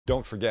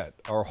Don't forget,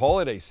 our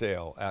holiday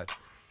sale at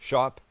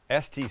shopstcg.com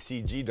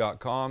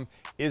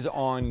is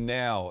on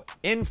now,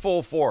 in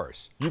full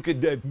force. You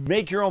could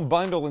make your own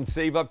bundle and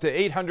save up to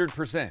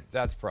 800%.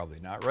 That's probably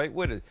not right.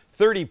 What is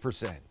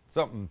 30%?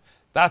 Something,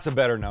 that's a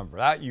better number.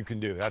 That you can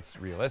do, that's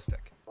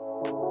realistic.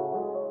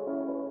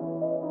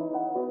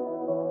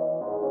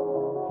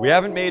 We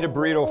haven't made a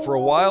burrito for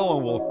a while,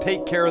 and we'll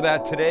take care of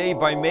that today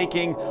by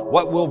making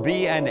what will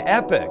be an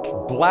epic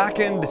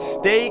blackened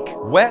steak,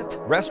 wet,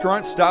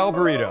 restaurant-style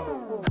burrito.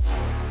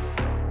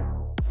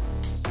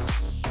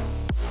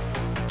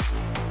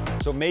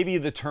 So maybe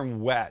the term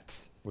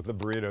wet with the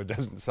burrito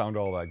doesn't sound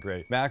all that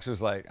great. Max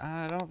was like,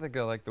 I don't think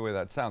I like the way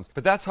that sounds.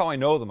 But that's how I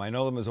know them. I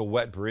know them as a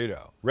wet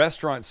burrito.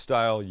 Restaurant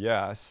style,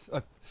 yes.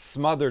 A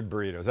smothered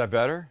burrito, is that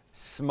better?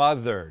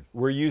 Smothered.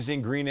 We're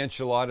using green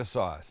enchilada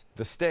sauce.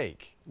 The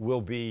steak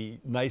will be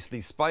nicely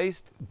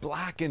spiced,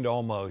 blackened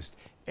almost,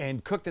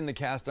 and cooked in the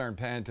cast iron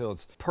pan until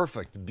it's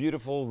perfect.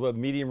 Beautiful,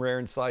 medium rare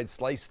inside,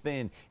 sliced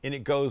thin. In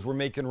it goes. We're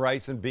making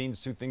rice and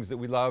beans, two things that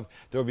we love.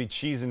 There'll be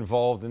cheese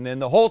involved, and then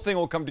the whole thing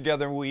will come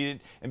together and we'll eat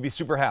it and be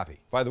super happy.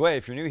 By the way,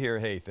 if you're new here,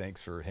 hey,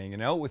 thanks for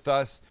hanging out with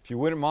us. If you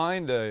wouldn't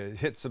mind,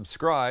 hit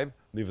subscribe.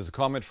 Leave us a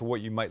comment for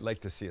what you might like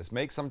to see us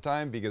make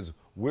sometime, because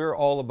we're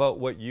all about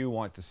what you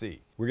want to see.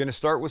 We're gonna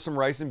start with some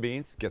rice and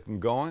beans, get them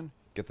going,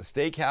 get the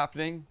steak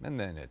happening, and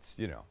then it's,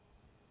 you know.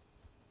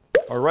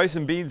 Our rice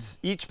and beans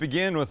each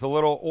begin with a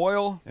little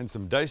oil and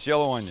some diced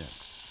yellow onion.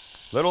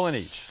 Little in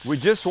each. We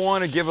just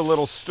want to give a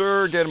little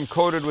stir, get them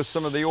coated with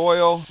some of the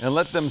oil, and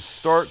let them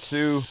start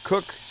to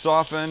cook,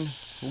 soften.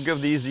 We'll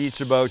give these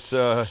each about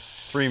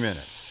 3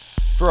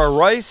 minutes. For our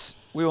rice,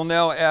 we will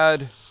now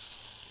add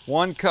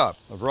 1 cup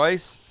of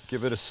rice,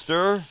 give it a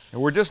stir,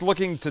 and we're just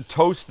looking to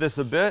toast this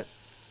a bit.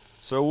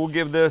 So we'll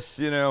give this,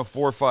 4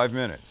 or 5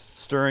 minutes,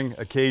 stirring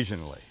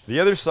occasionally. The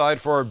other side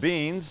for our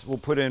beans, we'll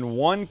put in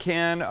 1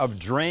 can of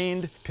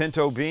drained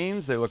pinto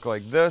beans. They look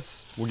like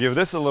this. We'll give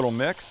this a little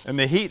mix. And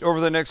the heat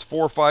over the next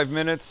 4 or 5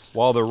 minutes,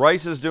 while the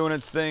rice is doing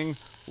its thing,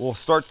 we'll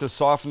start to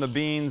soften the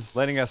beans,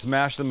 letting us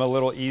mash them a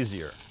little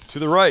easier. To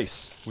the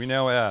rice, we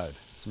now add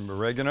some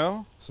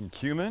oregano, some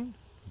cumin,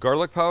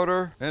 garlic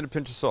powder, and a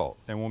pinch of salt.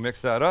 And we'll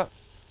mix that up.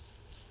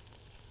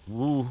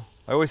 Ooh.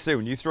 I always say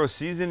when you throw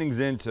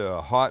seasonings into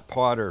a hot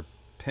pot or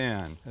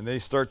pan and they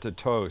start to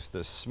toast,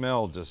 the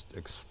smell just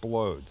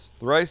explodes.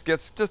 The rice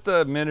gets just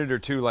a minute or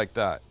 2 like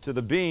that. To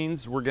the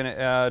beans, we're gonna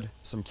add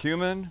some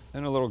cumin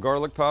and a little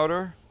garlic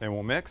powder, and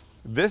we'll mix.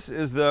 This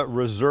is the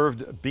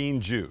reserved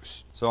bean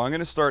juice. So I'm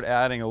gonna start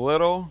adding a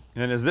little,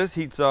 and as this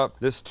heats up,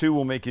 this too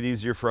will make it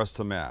easier for us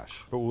to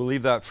mash. But we'll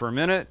leave that for a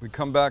minute. We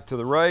come back to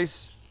the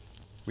rice.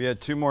 We add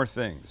 2 more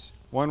things.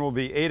 One will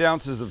be 8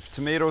 ounces of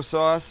tomato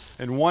sauce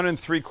and 1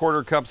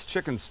 3/4 cups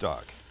chicken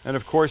stock. And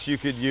of course you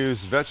could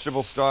use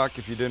vegetable stock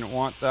if you didn't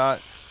want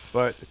that,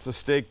 but it's a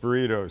steak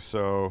burrito,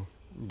 so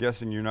I'm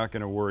guessing you're not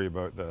gonna worry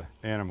about the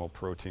animal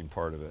protein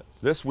part of it.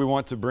 This we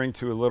want to bring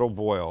to a little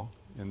boil.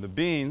 And the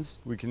beans,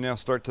 we can now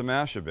start to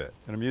mash a bit.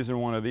 And I'm using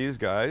one of these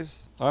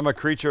guys. I'm a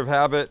creature of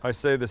habit. I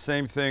say the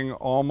same thing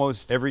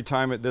almost every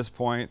time at this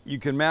point. You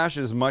can mash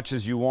as much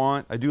as you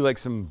want. I do like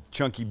some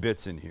chunky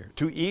bits in here.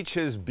 To each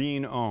his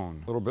bean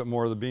own. A little bit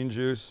more of the bean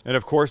juice. And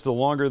of course, the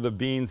longer the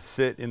beans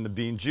sit in the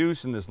bean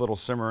juice in this little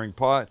simmering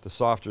pot, the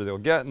softer they'll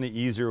get and the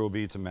easier it will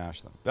be to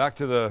mash them. Back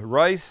to the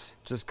rice,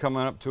 just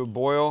coming up to a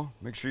boil.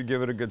 Make sure you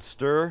give it a good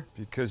stir,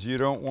 because you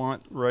don't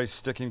want rice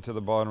sticking to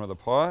the bottom of the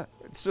pot.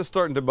 It's just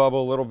starting to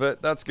bubble a little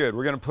bit. That's good.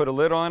 We're gonna put a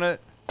lid on it,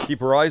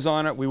 keep our eyes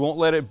on it. We won't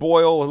let it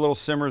boil. A little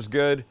simmer's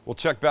good. We'll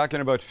check back in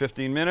about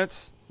 15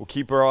 minutes. We'll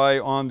keep our eye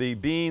on the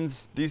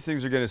beans. These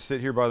things are gonna sit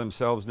here by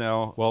themselves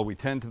now while we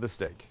tend to the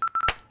steak.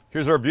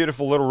 Here's our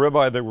beautiful little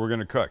ribeye that we're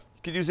gonna cook.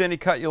 You could use any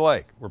cut you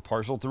like. We're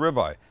partial to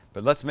ribeye,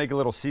 but let's make a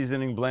little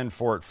seasoning blend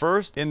for it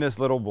first in this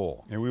little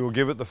bowl. And we will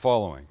give it the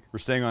following. We're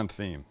staying on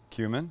theme.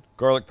 Cumin,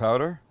 garlic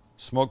powder,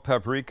 smoked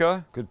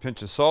paprika, good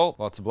pinch of salt,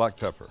 lots of black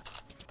pepper.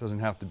 Doesn't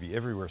have to be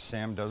everywhere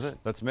Sam does it.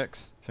 Let's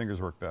mix.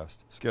 Fingers work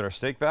best. Let's get our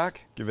steak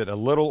back. Give it a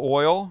little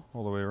oil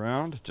all the way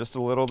around. Just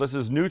a little. This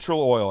is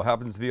neutral oil.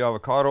 Happens to be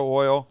avocado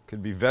oil.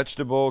 Could be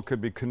vegetable.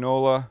 Could be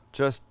canola.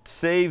 Just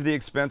save the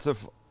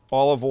expensive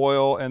olive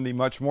oil and the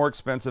much more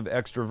expensive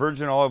extra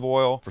virgin olive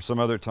oil for some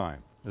other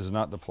time. This is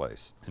not the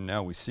place. And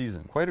now we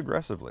season quite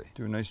aggressively.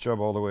 Do a nice job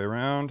all the way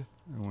around.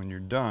 And when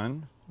you're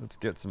done, let's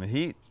get some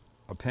heat,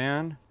 a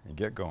pan, and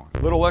get going.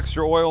 A little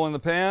extra oil in the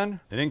pan,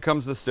 and in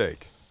comes the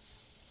steak.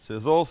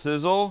 Sizzle,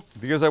 sizzle.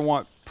 Because I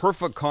want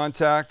perfect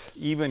contact,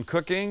 even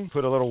cooking,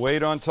 put a little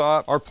weight on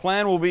top. Our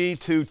plan will be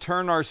to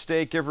turn our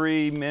steak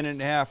every 1.5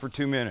 minutes or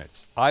 2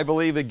 minutes. I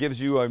believe it gives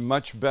you a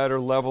much better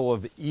level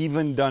of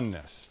even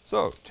doneness.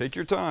 So take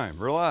your time,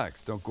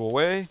 relax, don't go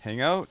away, hang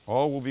out,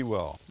 all will be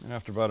well. And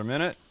after about a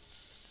minute,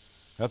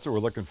 that's what we're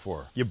looking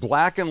for. You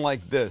blacken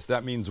like this,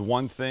 that means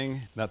one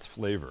thing, that's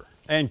flavor.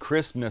 And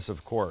crispness,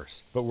 of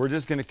course. But we're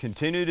just gonna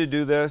continue to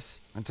do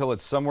this until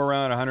it's somewhere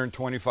around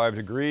 125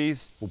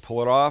 degrees. We'll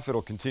pull it off,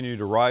 it'll continue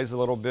to rise a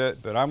little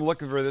bit, but I'm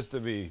looking for this to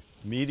be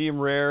medium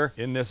rare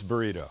in this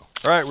burrito.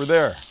 All right, we're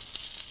there.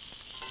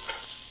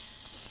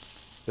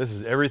 This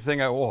is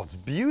everything oh, it's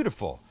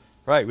beautiful.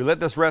 Right, we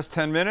let this rest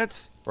 10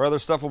 minutes, our other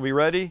stuff will be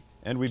ready,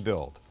 and we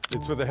build.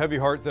 It's with a heavy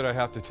heart that I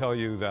have to tell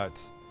you that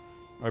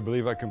I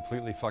believe I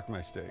completely fucked my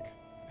steak,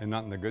 and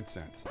not in the good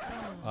sense.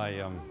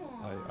 I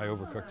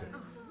overcooked it.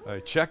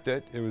 I checked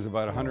it, it was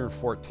about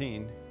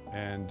 114,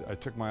 and I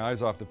took my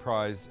eyes off the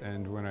prize,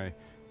 and when I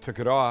took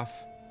it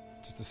off,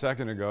 just a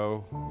second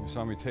ago, you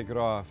saw me take it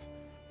off,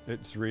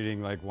 it's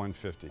reading like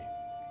 150.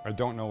 I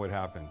don't know what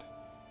happened.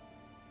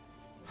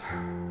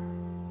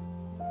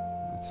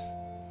 Let's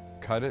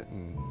cut it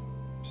and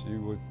see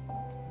what,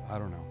 I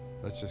don't know.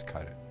 Let's just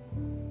cut it.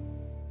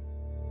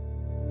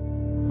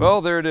 Well,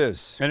 there it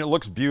is. And it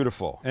looks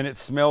beautiful. And it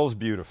smells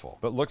beautiful.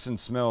 But looks and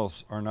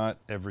smells are not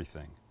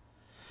everything.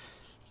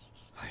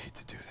 I hate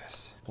to do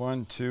this.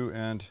 1, 2,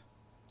 and...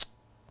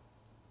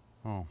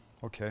 Oh,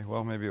 okay.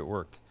 Well, maybe it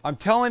worked. I'm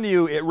telling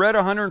you, it read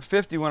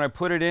 150 when I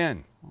put it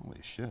in.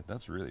 Holy shit,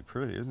 that's really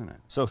pretty, isn't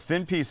it? So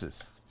thin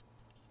pieces.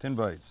 Thin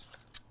bites.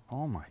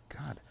 Oh my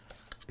God.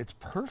 It's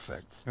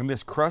perfect. And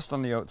this crust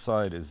on the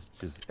outside is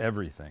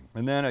everything.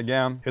 And then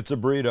again, it's a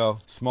burrito.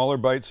 Smaller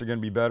bites are gonna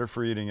be better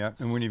for eating it.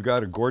 And when you've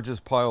got a gorgeous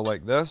pile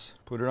like this,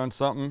 put it on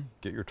something,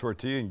 get your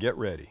tortilla and get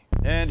ready.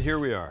 And here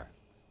we are.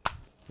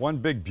 One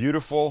big,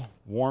 beautiful,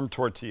 warm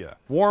tortilla.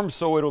 Warm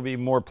so it'll be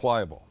more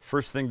pliable.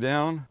 First thing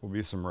down will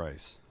be some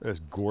rice. This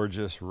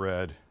gorgeous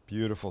red,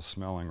 beautiful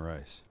smelling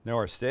rice. Now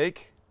our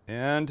steak.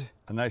 And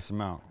a nice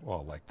amount,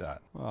 well, like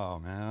that. Oh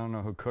man, I don't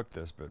know who cooked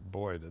this, but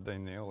boy, did they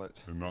nail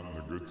it. And not in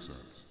the good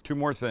sense. 2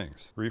 more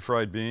things.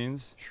 Refried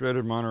beans,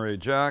 shredded Monterey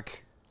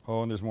Jack.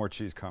 Oh, and there's more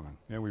cheese coming.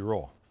 And we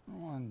roll.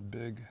 One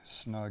big,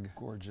 snug,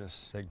 gorgeous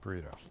steak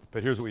burrito.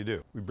 But here's what we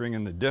do. We bring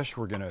in the dish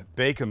we're gonna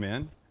bake them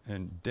in,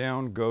 and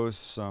down goes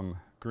some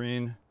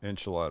green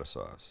enchilada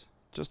sauce.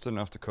 Just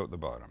enough to coat the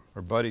bottom.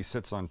 Our buddy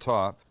sits on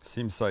top,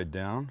 seam side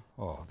down.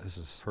 Oh, this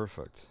is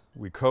perfect.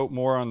 We coat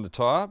more on the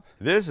top.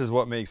 This is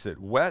what makes it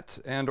wet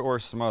and or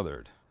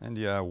smothered. And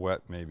yeah,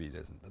 wet maybe it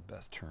isn't the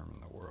best term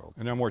in the world.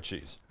 And now more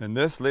cheese. And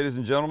this, ladies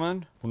and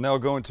gentlemen, will now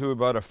go into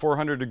about a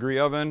 400-degree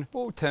oven.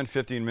 Oh, 10,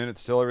 15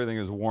 minutes till everything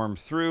is warmed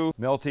through,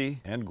 melty,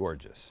 and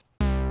gorgeous.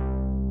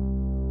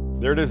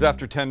 There it is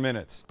after 10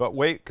 minutes. But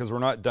wait, because we're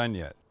not done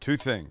yet. 2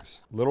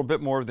 things. A little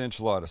bit more of the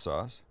enchilada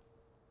sauce,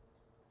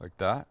 like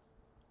that.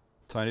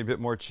 Tiny bit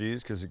more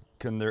cheese, because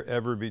can there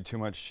ever be too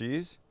much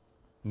cheese?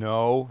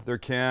 No, there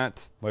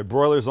can't. My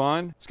broiler's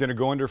on. It's gonna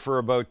go under for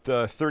about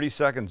 30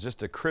 seconds just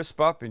to crisp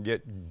up and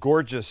get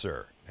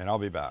gorgeouser. And I'll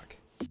be back.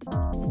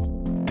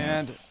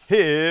 And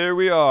here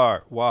we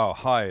are. Wow,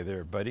 hi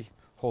there, buddy.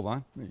 Hold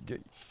on, let me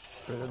get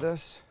rid of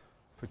this.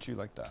 Put you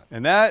like that.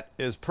 And that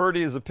is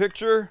pretty as a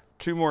picture.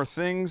 2 more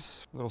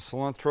things, a little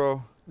cilantro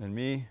and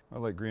me. I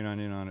like green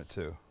onion on it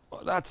too.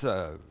 Well, that's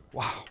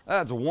wow,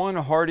 that's one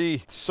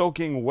hearty,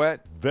 soaking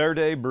wet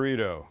verde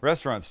burrito,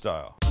 restaurant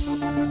style.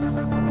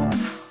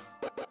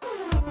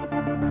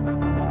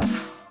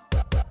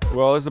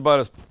 Well, this is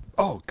about as,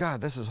 oh God,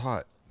 this is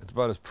hot. It's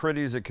about as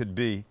pretty as it could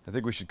be. I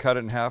think we should cut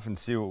it in half and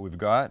see what we've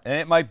got. And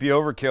it might be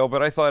overkill,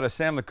 but I thought a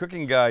Sam the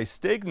Cooking Guy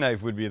steak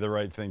knife would be the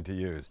right thing to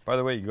use. By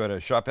the way, you can go to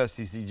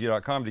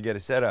shopstcg.com to get a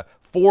set of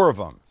 4 of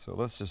them. So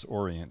let's just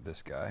orient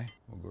this guy.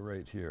 We'll go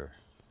right here.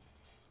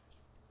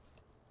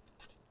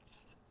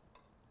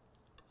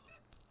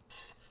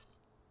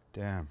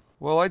 Damn.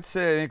 Well, I'd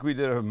say I think we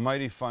did a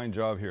mighty fine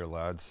job here,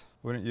 lads.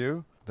 Wouldn't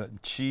you?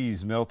 That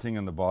cheese melting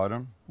in the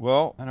bottom.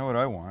 Well, I know what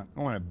I want. I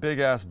want a big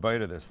ass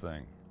bite of this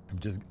thing.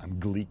 I'm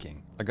gleeking.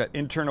 I got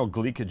internal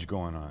gleekage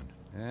going on.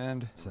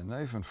 And it's a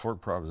knife and fork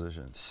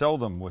proposition.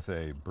 Seldom with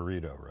a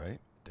burrito, right?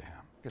 Damn,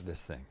 look at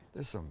this thing.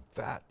 There's some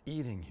fat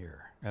eating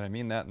here. And I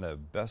mean that in the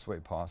best way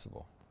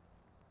possible.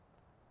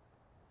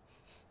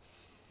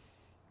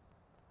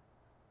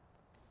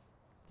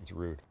 It's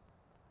rude.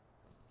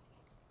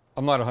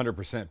 I'm not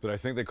 100%, but I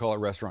think they call it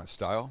restaurant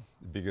style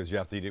because you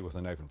have to eat it with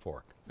a knife and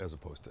fork as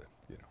opposed to,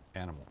 you know,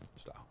 animal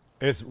style.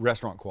 It's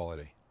restaurant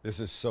quality. This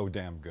is so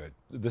damn good.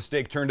 The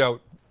steak turned out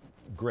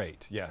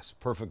great, yes,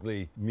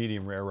 perfectly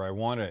medium rare where I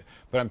want it.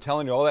 But I'm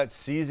telling you, all that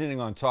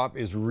seasoning on top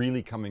is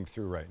really coming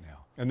through right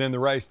now. And then the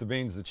rice, the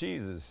beans, the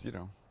cheese is, you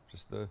know,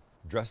 just the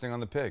dressing on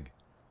the pig.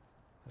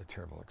 A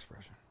terrible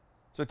expression.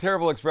 It's a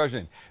terrible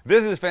expression.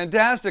 This is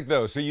fantastic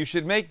though, so you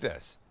should make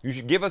this. You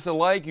should give us a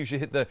like, you should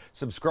hit the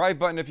subscribe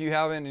button if you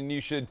haven't, and you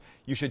should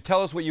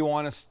tell us what you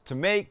want us to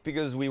make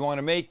because we want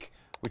to make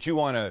what you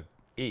want to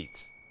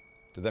eat.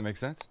 Does that make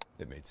sense?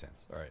 It made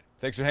sense. All right.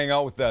 Thanks for hanging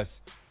out with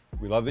us.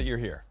 We love that you're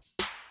here.